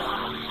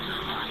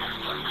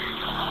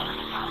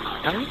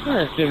 I'm just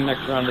gonna assume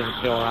next round is a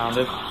kill round.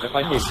 If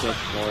I get kicked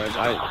for it,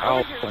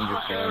 I'll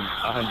understand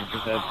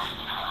 100%.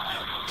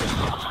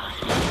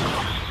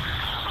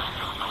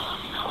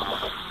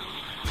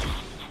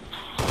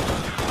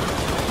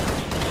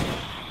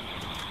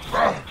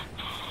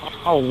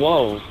 Oh,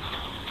 whoa.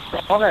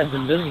 All that's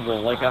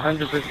invisible, like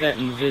 100%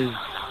 invis.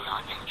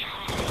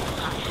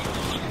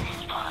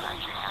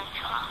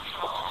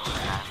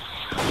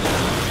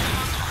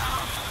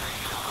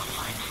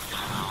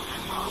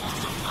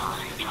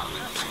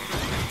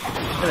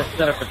 I'm gonna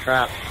set up a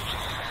trap.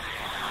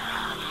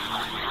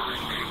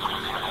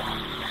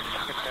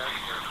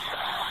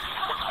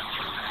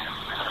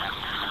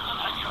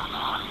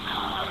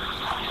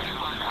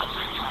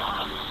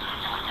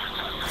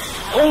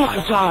 Oh my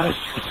gosh!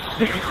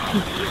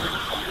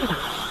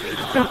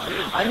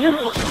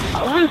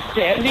 I was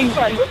standing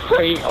by the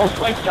crate. Oh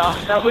my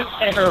gosh, that was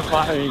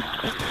terrifying.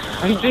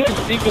 I didn't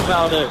think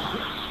about it.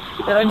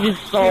 Then I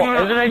just saw,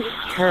 and then I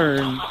just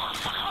turned,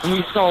 and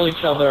we saw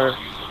each other,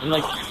 and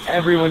like,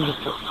 everyone just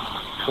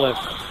flipped.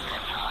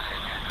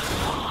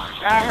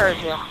 I heard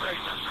you.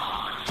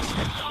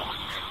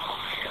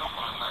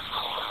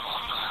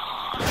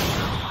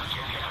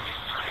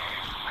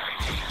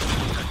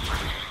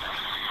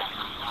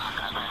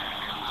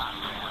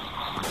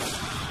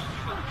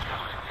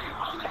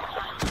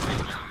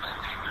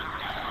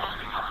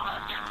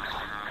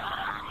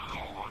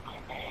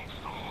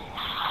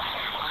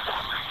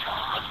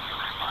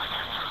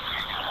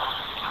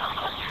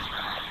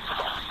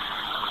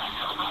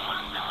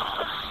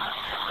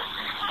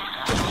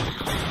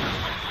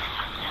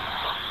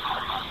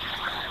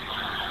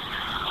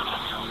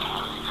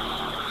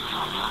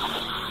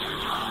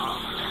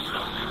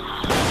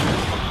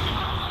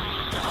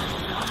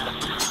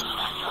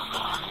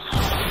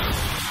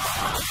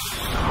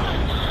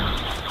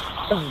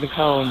 This is the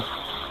cone.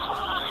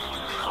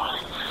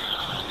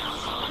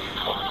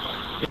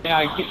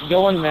 Yeah,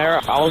 go in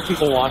there. I'll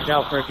keep a watch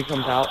out for if he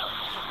comes out.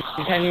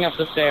 He's heading up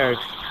the stairs.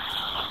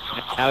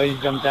 Now he's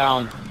jumped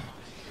down.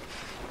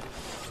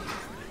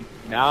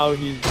 Now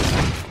he's...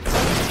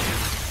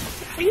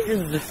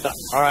 Jesus, this stuff.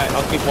 Alright,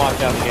 I'll keep watch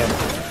out again.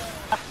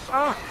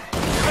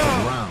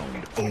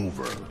 Round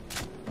over.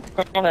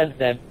 Oh, that's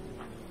dead.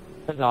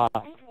 That's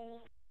off.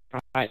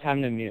 Alright,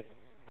 time to mute.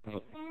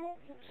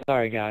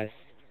 Sorry, guys.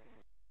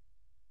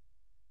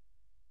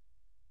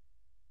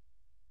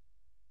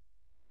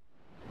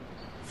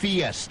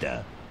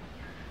 Fiesta.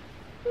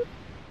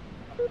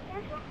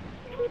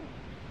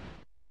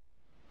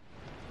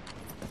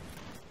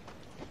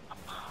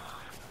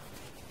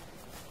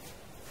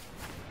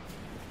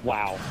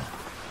 Wow.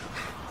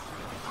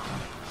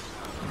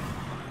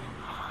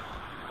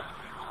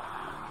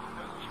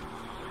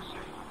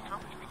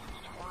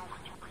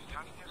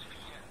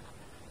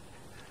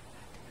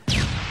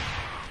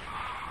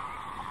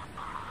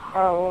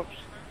 Oh, whoops.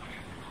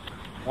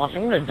 Well,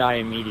 I'm gonna die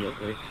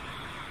immediately.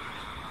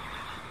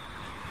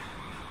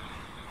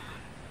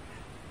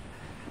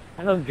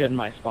 I know how good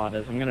my spot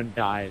is. I'm gonna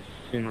die as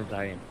soon as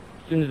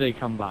they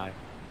come by.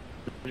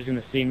 They're just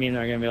gonna see me and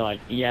they're gonna be like,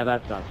 yeah,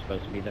 that's not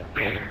supposed to be there.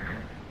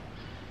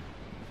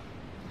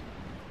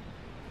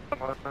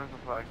 What is the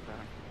flag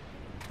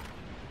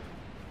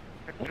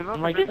then?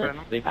 I'm like,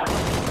 they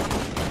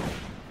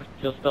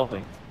still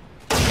stealthy.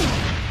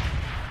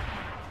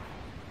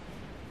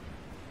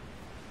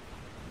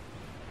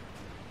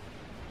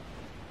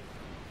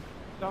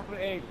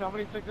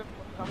 Somebody took the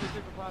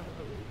plasma.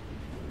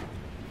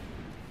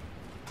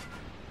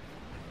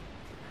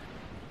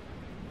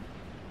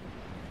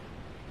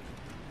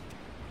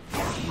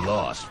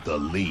 Lost the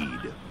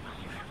lead.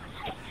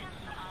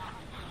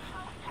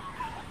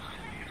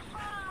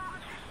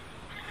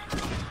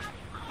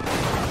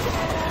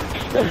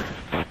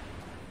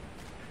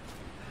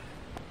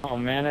 Oh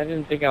man, I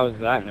didn't think I was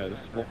that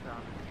noticeable.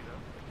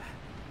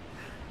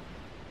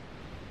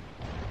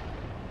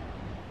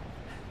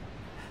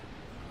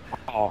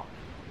 Oh.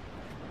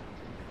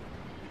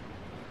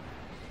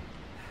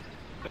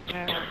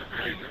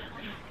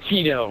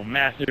 Cheeto,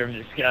 master of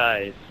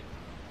disguise.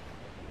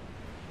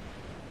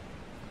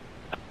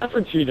 That's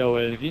what Cheeto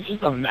is. He's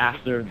just a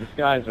master of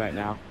disguise right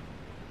now.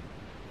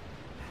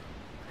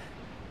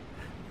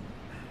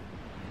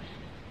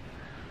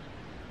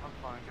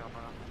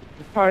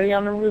 Party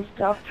on the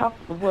rooftop, top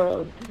of the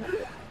world.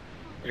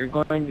 You're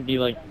going to be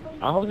like,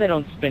 I hope they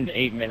don't spend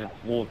 8 minutes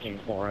looking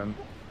for him.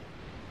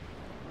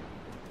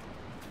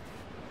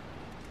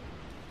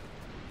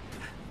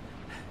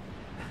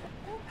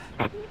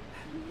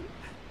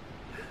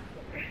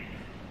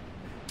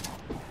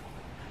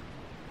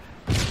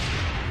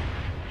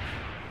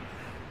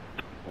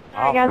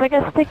 Alright guys, I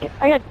gotta stick it.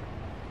 I got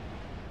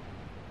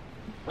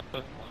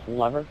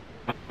Lever?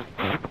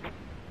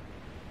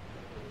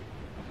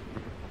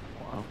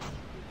 Wow.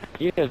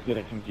 He is good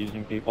at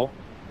confusing people.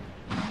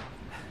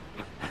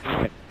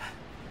 I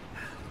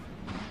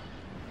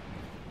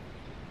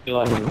feel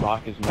like the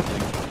rock is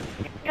missing.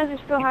 you guys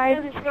are still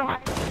hiding.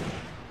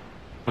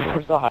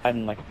 We're still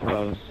hiding like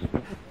throws.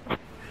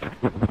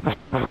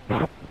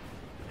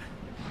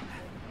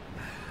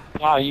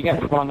 Wow, you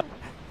guys spawned.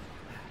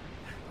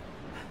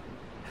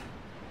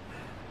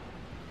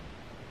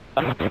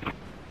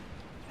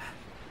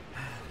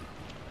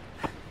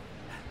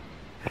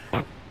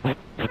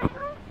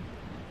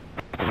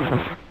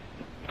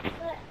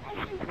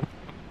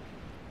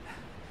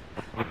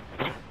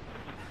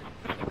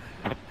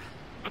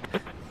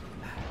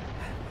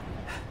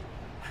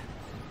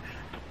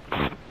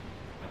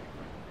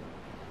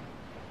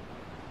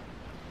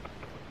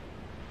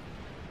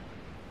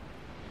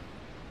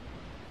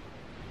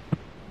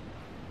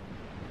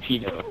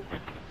 Cheeto,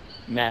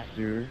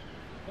 master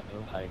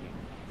of hiding.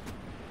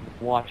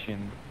 Watch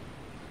him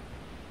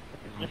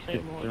as he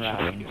sits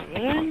around.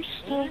 I'm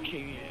stuck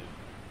again.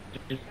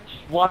 Just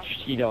watch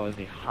Cheeto as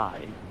he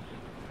hides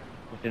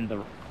within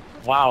the.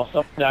 Wow,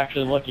 someone's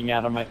actually looking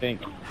at him, I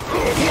think. It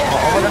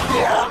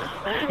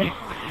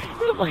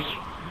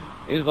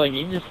was like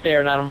he's just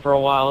staring at him for a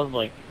while. It was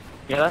like,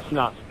 yeah, that's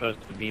not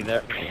supposed to be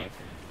there.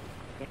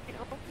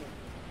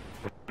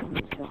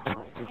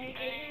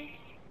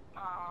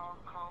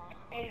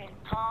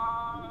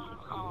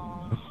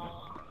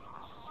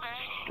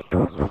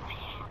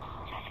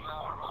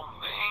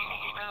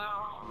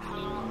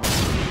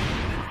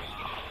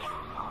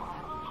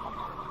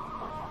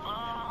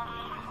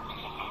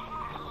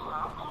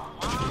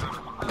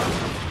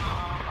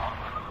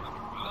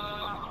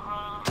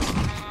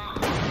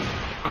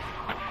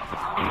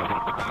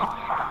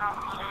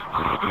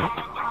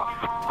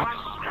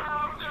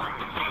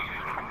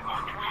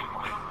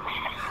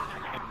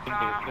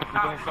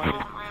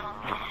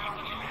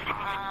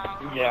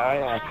 Yeah, I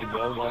have to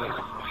go, but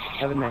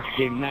have a nice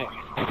game night.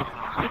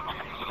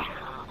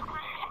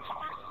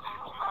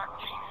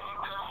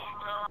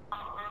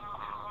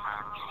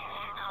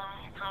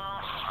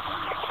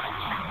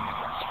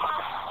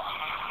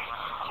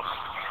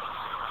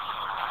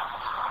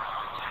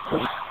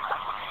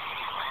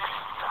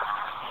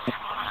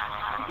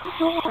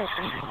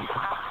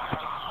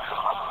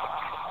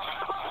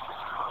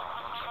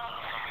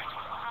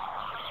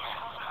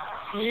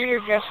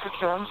 You guess the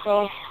term,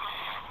 so.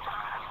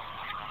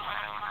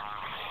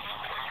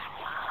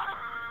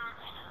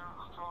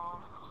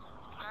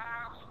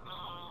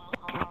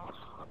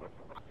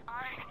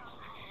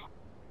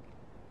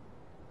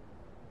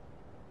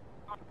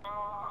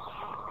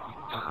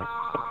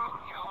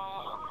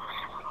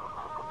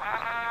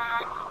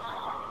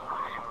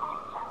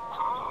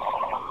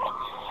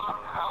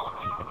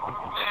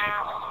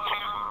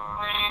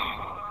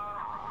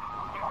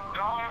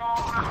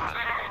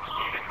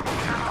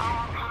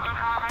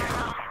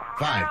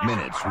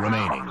 minutes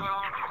remaining.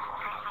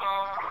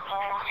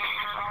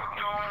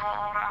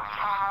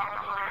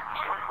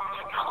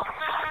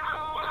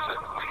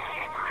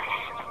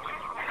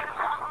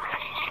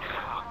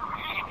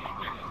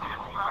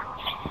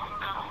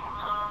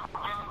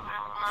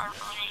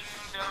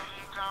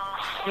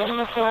 Get him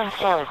the fast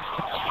side.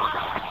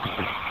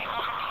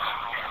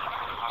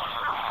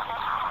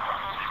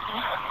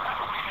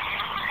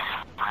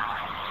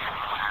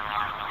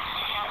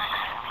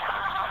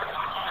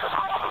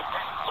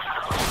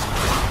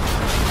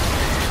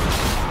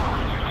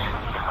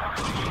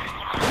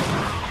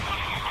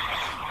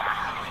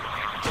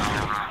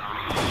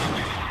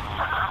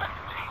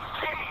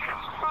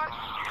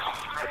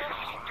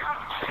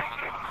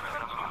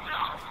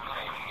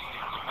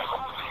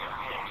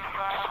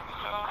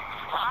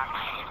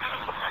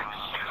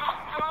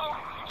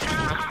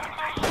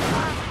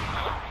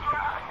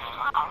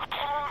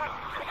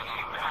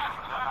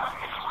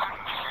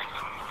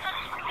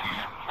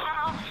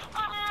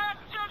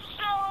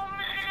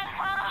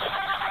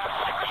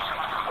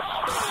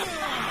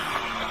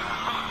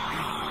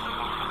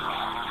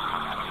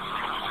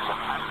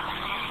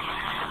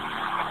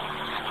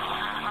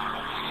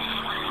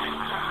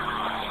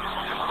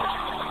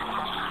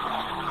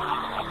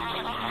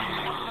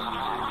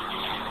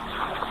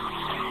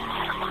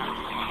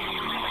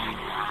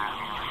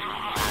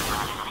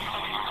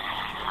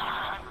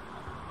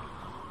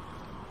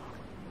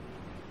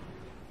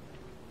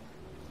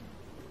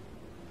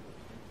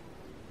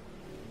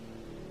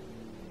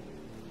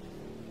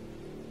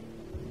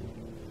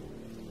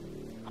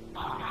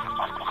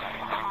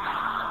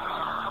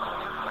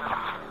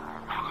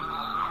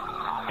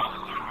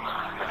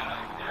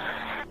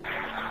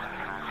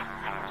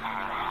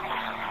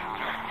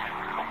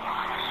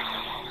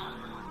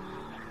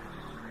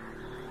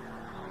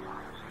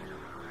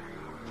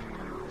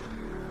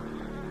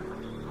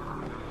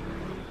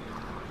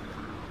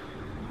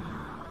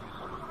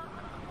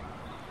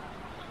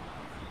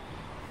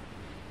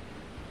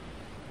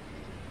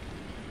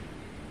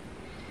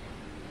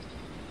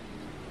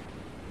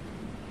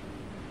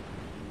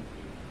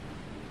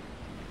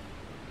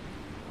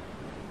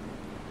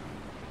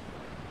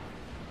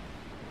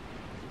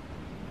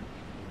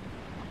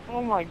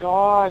 Oh my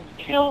god,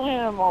 kill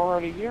him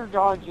already. Dear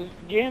God, just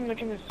get him to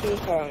commit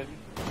suicide.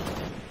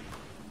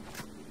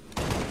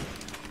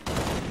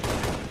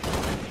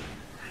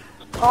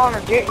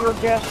 Connor, get your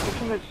guest to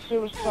commit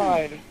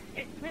suicide.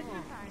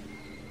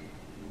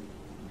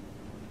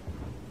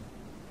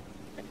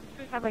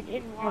 I'm like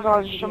in Oh water. my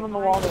god, just jump in the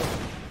water.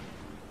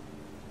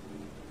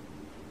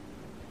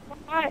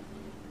 What?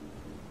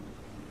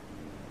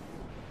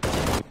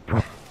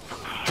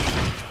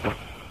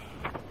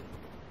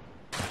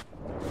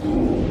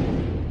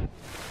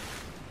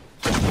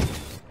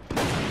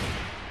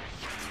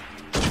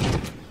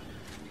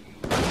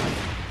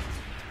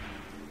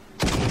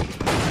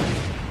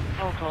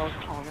 Oh god,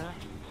 Connor.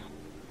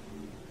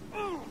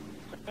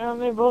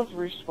 And they both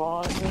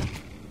respawned.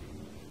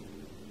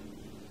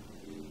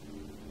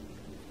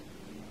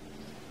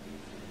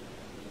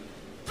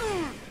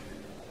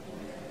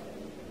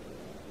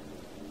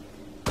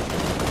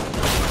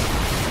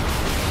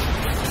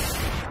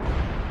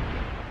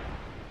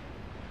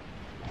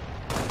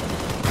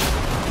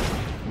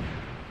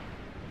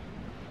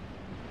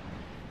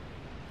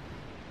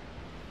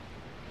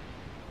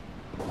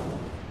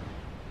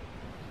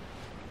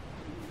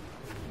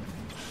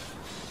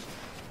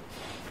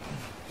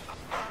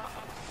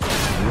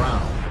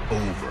 Round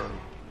over.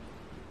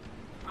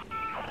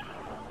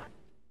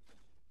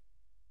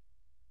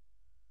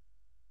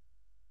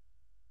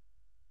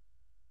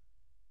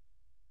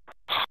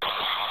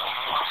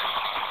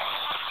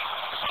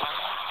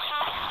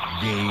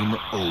 Game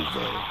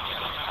over.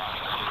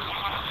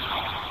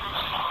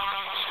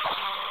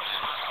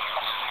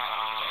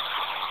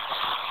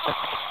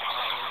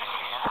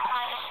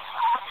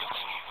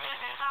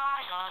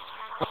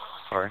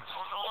 Sorry.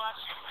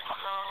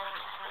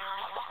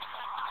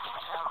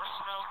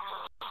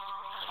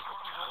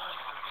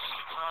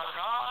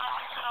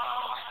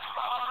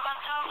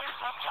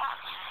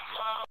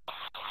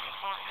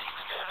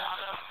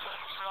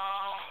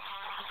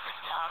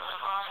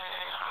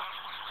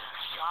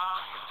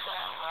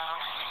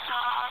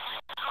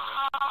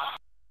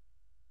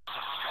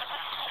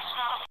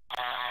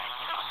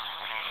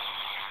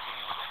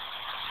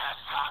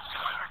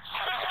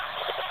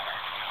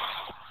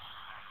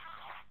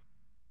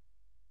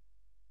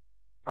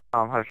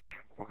 Hush.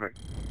 Okay.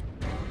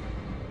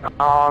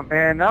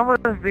 And that was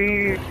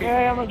the...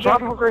 Hey, I'm a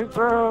jungle great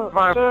bro.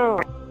 Too.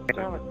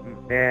 Damn it.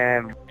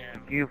 And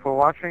thank you for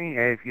watching.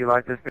 And if you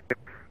like this video,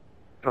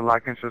 so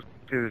like and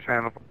subscribe to the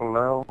channel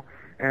below.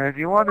 And if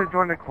you want to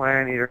join the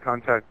clan, either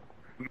contact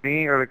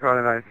me or the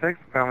Carter96,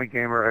 Family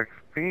Gamer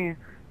XP,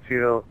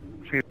 Cheeto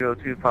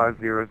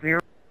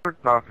 2500,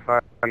 Doc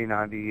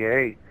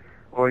 598,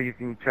 or you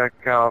can check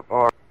out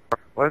our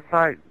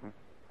website.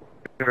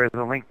 There is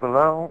a link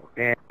below,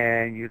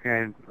 and you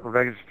can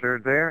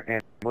register there,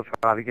 and we'll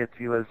try to get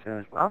to you as soon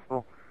as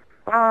possible.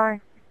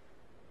 Bye.